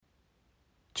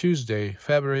Tuesday,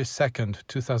 February 2nd,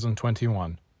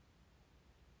 2021.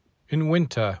 In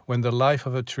winter, when the life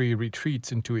of a tree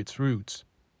retreats into its roots,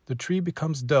 the tree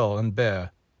becomes dull and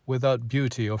bare, without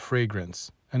beauty or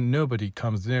fragrance, and nobody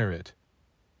comes near it.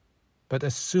 But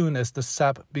as soon as the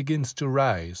sap begins to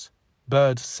rise,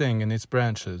 birds sing in its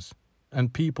branches,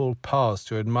 and people pause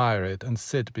to admire it and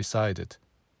sit beside it.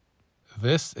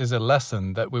 This is a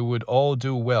lesson that we would all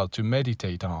do well to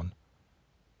meditate on.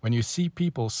 When you see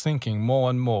people sinking more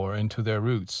and more into their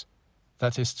roots,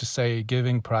 that is to say,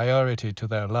 giving priority to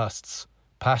their lusts,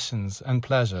 passions, and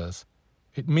pleasures,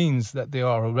 it means that they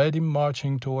are already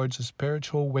marching towards a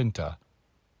spiritual winter.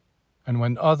 And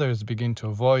when others begin to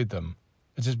avoid them,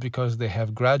 it is because they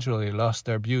have gradually lost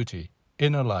their beauty,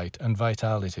 inner light, and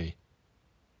vitality.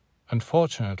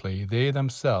 Unfortunately, they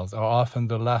themselves are often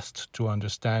the last to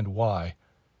understand why.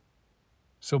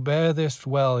 So bear this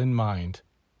well in mind.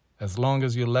 As long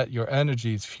as you let your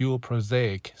energies fuel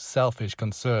prosaic, selfish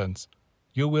concerns,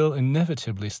 you will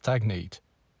inevitably stagnate,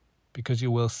 because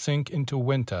you will sink into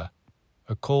winter,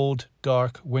 a cold,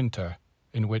 dark winter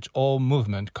in which all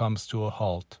movement comes to a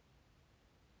halt.